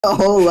A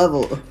whole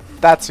level.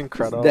 That's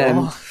incredible.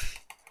 Damn.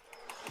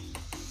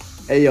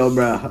 Hey yo,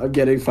 bro, I'm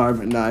getting farm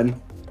at 9.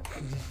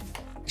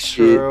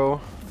 True.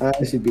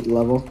 I should beat the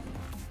level.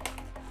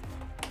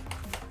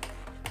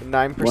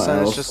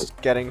 9% is just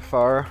getting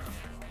far.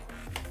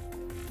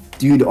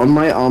 Dude, on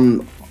my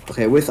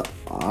okay, with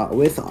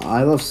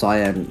I Love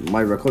Cyan,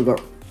 my record got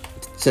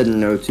said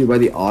no to by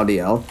the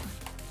RDL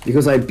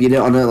because I beat it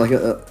on an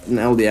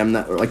LDM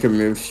that like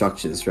removed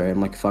structures, right?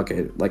 I'm like, fuck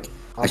it, like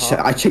I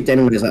checked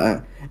anyways.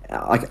 I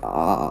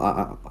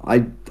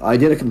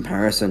did a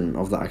comparison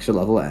of the actual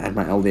level and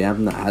my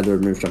LDM that had the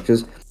removed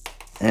structures,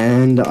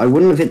 and I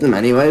wouldn't have hit them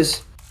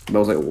anyways. But I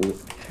was like,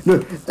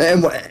 no.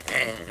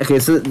 Okay,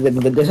 so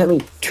they sent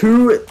me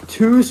two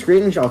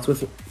screenshots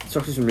with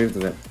structures removed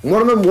of it.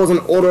 One of them was an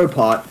auto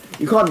part.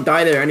 You can't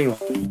die there anyway.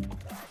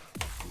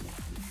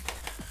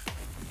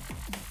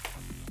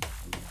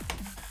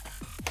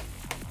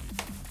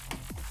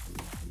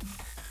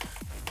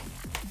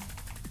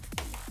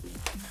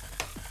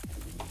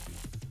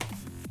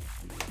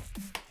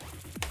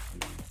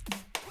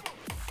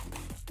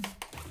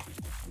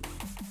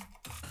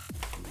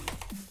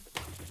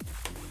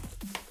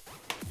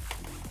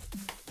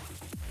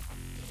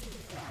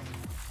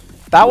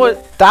 That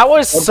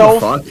was so.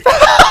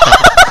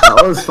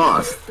 That was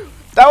fast.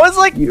 That was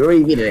like. You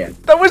already beat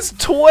it. That was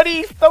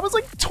 20. That was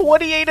like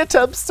 28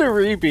 attempts to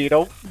rebeat.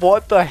 Oh,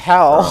 what the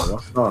hell?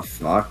 Oh, what the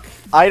fuck?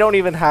 I don't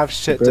even have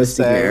shit to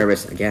say.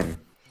 Erebus again.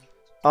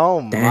 Oh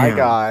my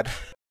god.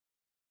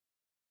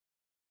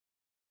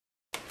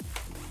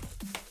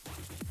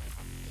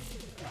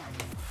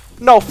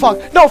 No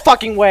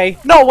fucking way.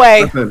 No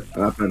way.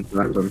 Weapon.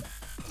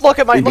 Look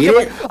at my. You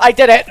did it? I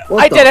did it.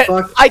 What I did the it.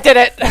 fuck? I did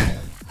it.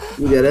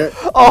 You did it.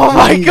 Oh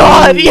my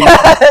god.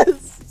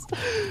 Yes.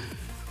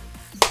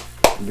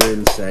 You're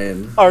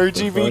insane.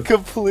 RGB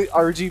complete.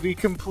 RGB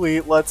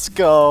complete. Let's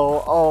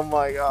go. Oh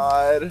my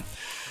god.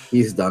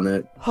 He's done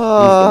it.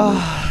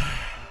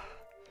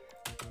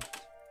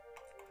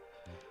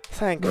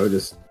 Thank. Bro,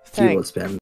 just keep spam.